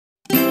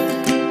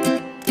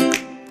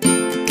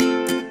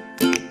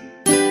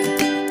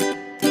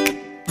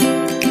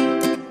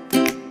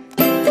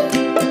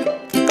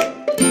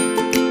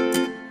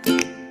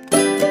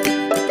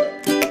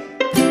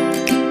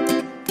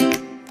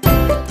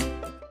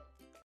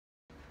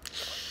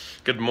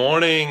Good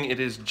morning. It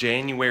is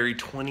January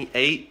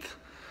 28th.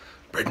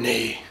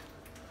 Brittany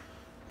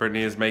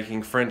is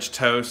making French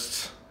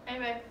toast. Hey,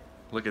 babe.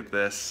 Look at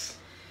this.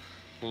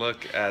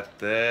 Look at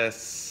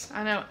this.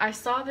 I know. I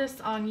saw this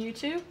on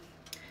YouTube.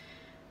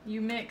 You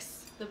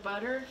mix the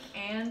butter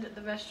and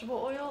the vegetable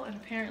oil, and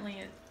apparently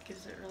it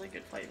gives it really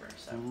good flavor.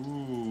 So.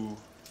 Ooh.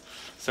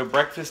 So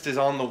breakfast is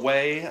on the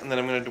way, and then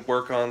I'm going to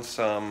work on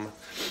some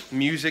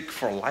music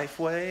for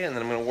Lifeway, and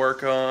then I'm going to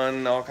work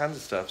on all kinds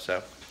of stuff.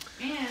 So.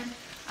 And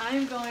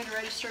I'm going to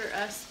register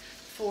us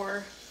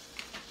for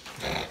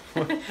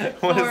What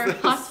is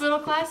this? hospital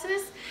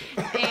classes.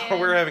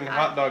 And We're having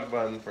hot dog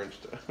bun French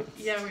toast.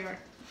 Yeah, we are.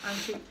 I'm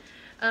cheap.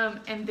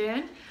 And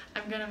then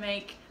I'm gonna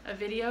make a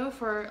video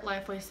for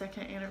Lifeway's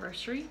 2nd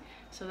anniversary,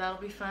 so that'll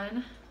be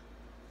fun.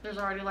 There's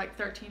already like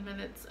 13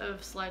 minutes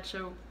of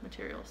slideshow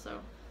material, so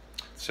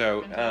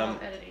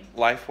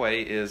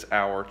Lifeway is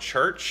our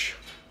church,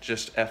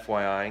 just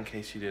FYI in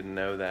case you didn't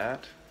know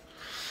that.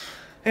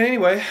 And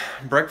anyway,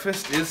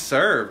 breakfast is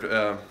served.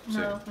 No,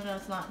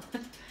 it's not.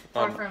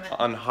 Far from it.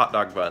 On hot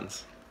dog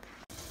buns.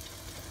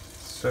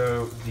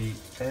 So the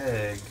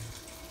egg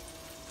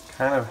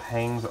kind of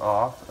hangs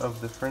off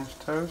of the French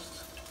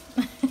toast.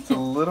 It's a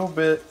little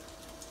bit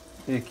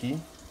icky.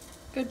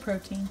 Good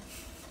protein.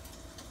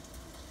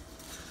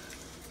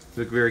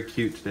 You look very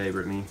cute today,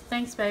 Brittany.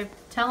 Thanks, babe.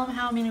 Tell them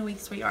how many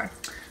weeks we are.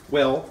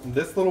 Well,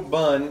 this little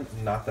bun,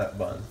 not that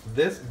bun.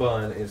 This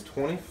bun is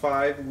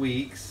 25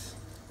 weeks.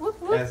 Whoop,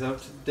 whoop. As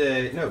of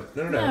today. No.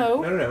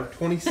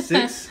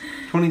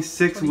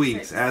 26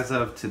 weeks as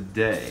of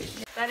today.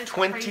 That is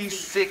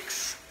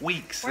 26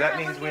 weeks. Where That am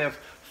I means we looking? have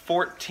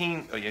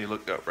 14. Oh, yeah, you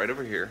looked up right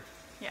over here.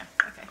 Yeah,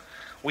 okay.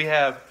 We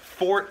have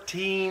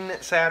 14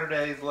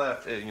 Saturdays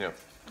left,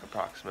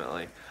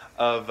 approximately,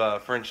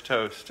 of French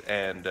toast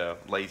and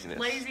laziness.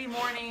 Lazy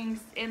mornings,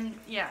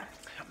 yeah.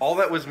 All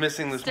that was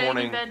missing this Staying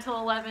morning. in bed till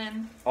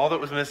 11. All that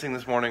was missing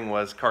this morning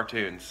was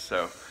cartoons.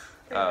 So,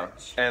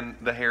 and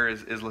the hair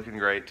is looking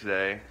great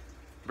today.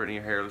 Brittany,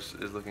 your hair is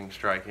looking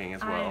striking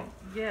as well.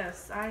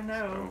 Yes, I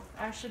know.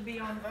 So. I should be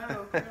on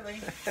Vogue, really.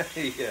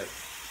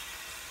 Yes.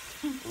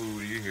 Ooh,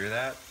 do you hear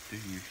that? Do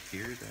you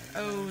hear that?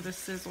 Oh, the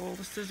sizzle.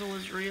 The sizzle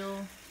is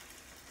real.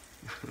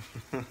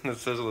 The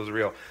sizzle is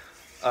real.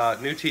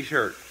 New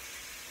t-shirt.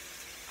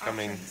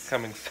 Coming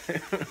soon.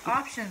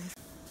 Options.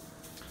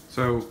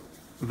 So,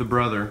 the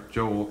brother,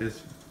 Joel,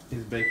 is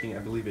baking, I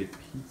believe, a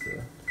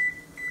pizza.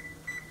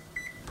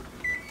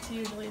 It's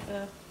usually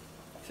the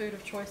food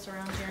of choice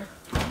around here.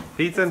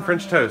 Pizza and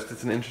French toast.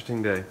 It's an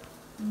interesting day.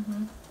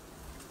 Mm-hmm.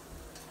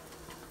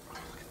 Oh,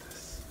 look at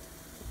this.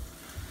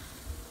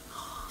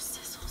 Oh,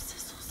 sizzle,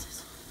 sizzle,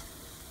 sizzle.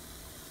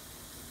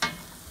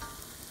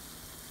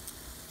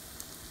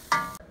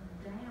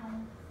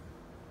 Down.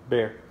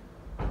 Bear.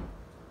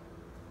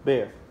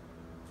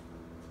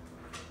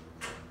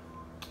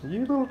 You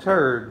little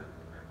turd.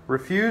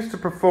 Refuse to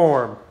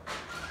perform.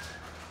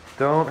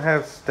 Don't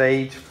have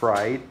stage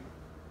fright.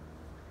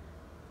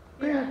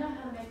 Yeah, I know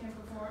how to make him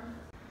perform.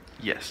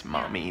 Yes,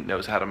 Mommy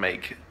knows how to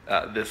make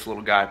this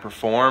little guy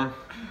perform.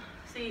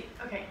 See,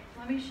 okay,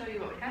 let me show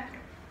you what we have here.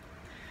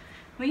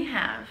 We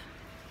have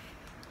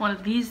one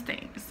of these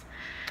things,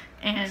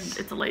 and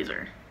it's a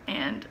laser.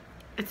 And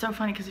it's so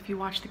funny because if you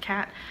watch the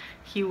cat,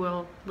 he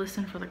will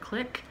listen for the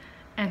click,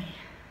 and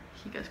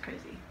he goes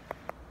crazy.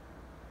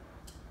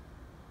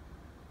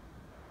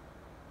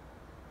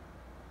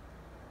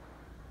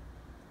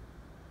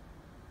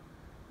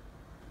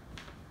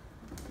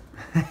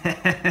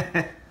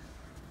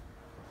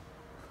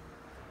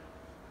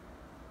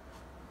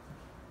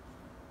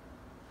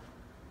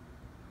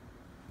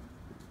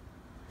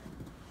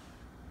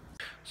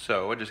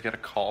 So I just got a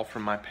call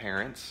from my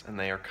parents, and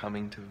they are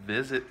coming to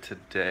visit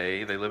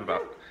today. They live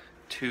about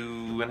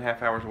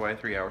 2.5 hours away,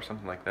 3 hours,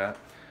 something like that.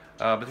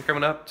 But they're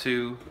coming up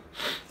to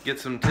get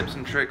some tips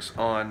and tricks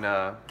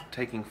on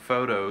taking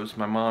photos.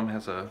 My mom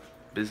has a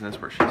business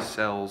where she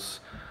sells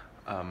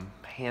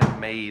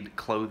handmade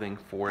clothing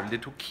for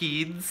little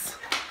kids.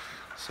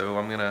 So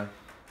I'm gonna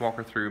walk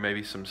her through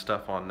maybe some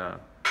stuff on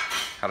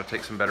how to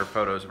take some better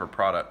photos of her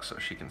products so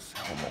she can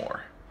sell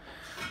more.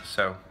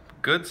 So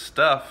good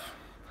stuff.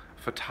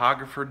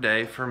 Photographer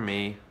day for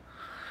me.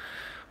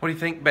 What do you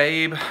think,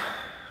 babe?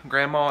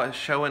 Grandma is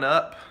showing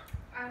up.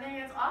 I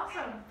think it's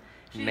awesome.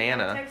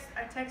 Nana.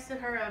 I texted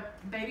her a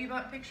baby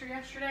bump picture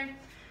yesterday,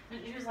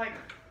 and she was like,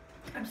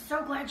 I'm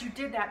so glad you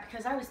did that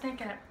because I was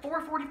thinking at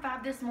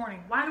 4:45 this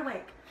morning, wide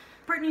awake,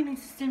 Brittany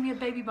needs to send me a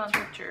baby bump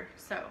picture.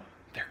 So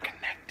they're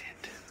connected.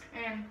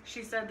 And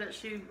she said that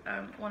she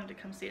wanted to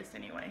come see us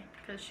anyway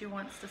because she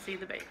wants to see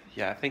the baby.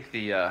 Yeah, I think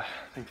the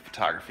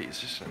photography is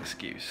just an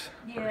excuse.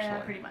 Yeah,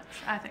 personally. pretty much.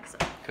 I think so.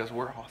 Because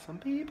we're awesome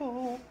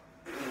people.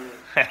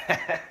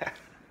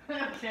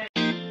 Okay.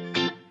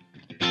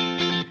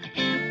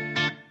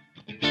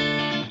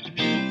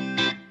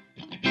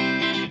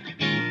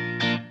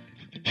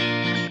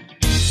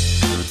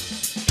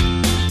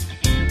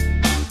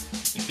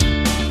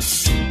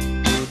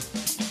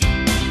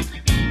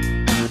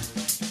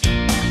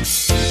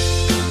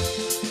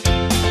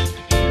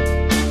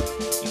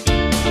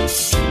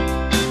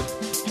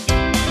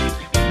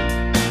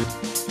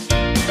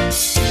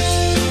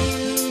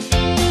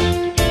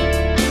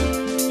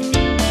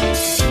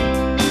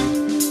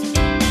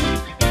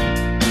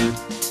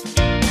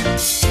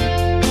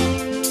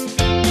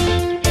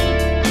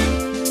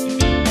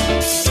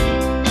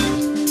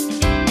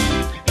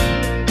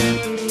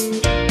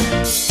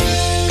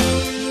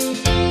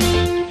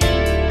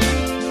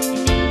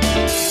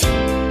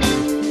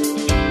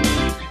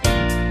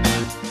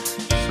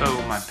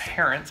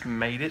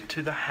 made it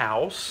to the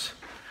house.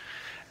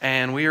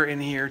 And we are in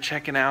here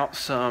checking out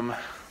some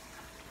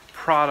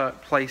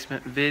product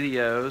placement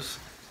videos.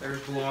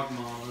 There's Vlog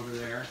Mom over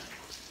there.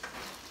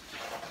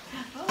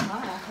 Oh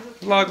my.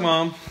 Vlog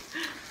Mom.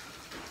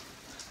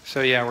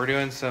 So yeah, we're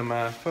doing some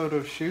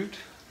photo shoot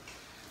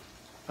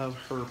of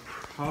her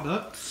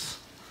products.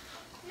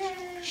 Yay.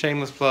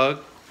 Shameless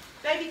plug.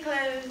 Baby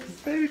clothes.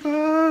 Baby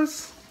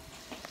clothes.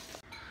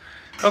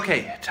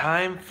 Okay,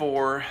 time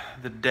for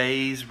the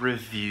day's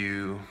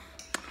review.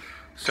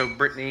 So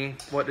Brittany,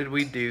 what did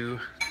we do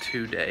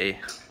today?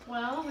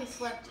 Well, we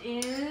slept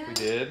in. We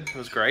did. It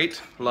was great.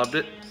 Loved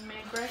it. And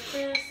made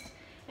breakfast.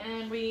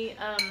 And we,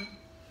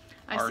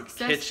 Our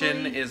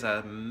kitchen is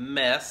a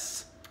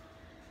mess.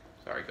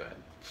 Sorry, go ahead.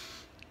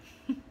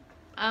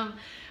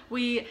 What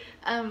do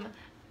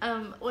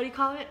you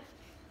call it?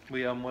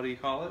 What do you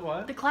call it?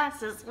 What? The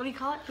classes. What do you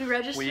call it? We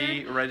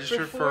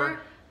registered for 4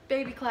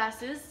 baby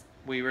classes.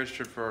 We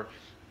registered for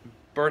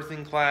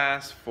birthing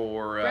class,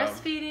 for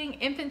Breastfeeding,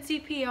 infant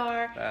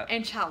CPR, that.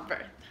 and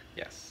childbirth.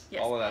 Yes,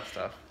 Yes. all of that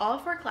stuff. All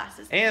 4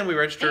 classes. And we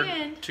registered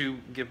And- to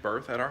give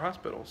birth at our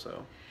hospital,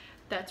 so.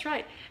 That's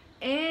right.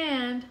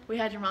 And we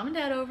had your mom and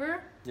dad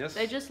over. Yes.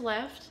 They just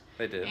left.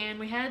 They did. And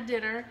we had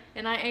dinner,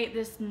 and I ate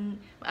this.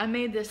 I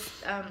made this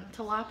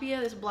tilapia,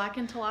 this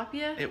blackened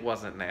tilapia. It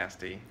wasn't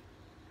nasty.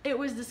 It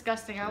was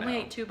disgusting. I only No.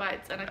 ate 2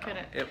 bites, and I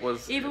couldn't. It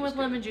was. Even it was with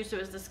good. lemon juice, it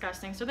was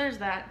disgusting. So there's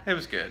that. It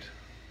was good.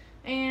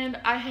 And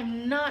I have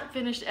not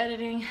finished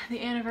editing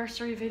the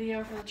anniversary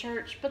video for the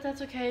church, but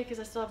that's okay because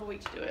I still have a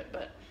week to do it.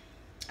 But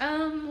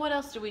what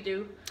else did we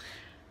do?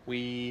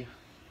 We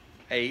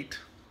ate,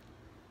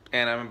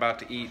 and I'm about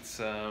to eat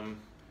some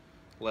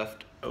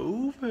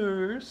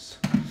leftovers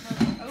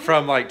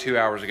from like 2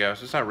 hours ago.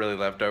 So it's not really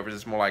leftovers.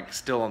 It's more like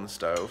still on the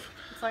stove.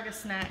 It's like a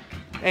snack.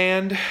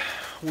 And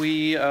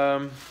we,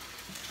 well,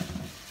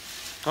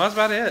 that's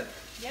about it.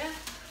 Yeah.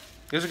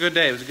 It was a good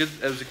day. It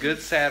was a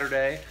good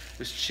Saturday. It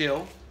was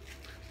chill.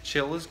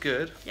 Chill is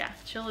good. Yeah,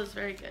 chill is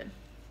very good.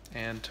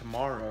 And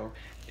tomorrow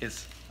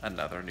is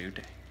another new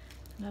day.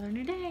 Another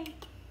new day.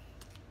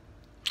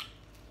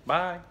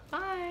 Bye.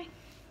 Bye.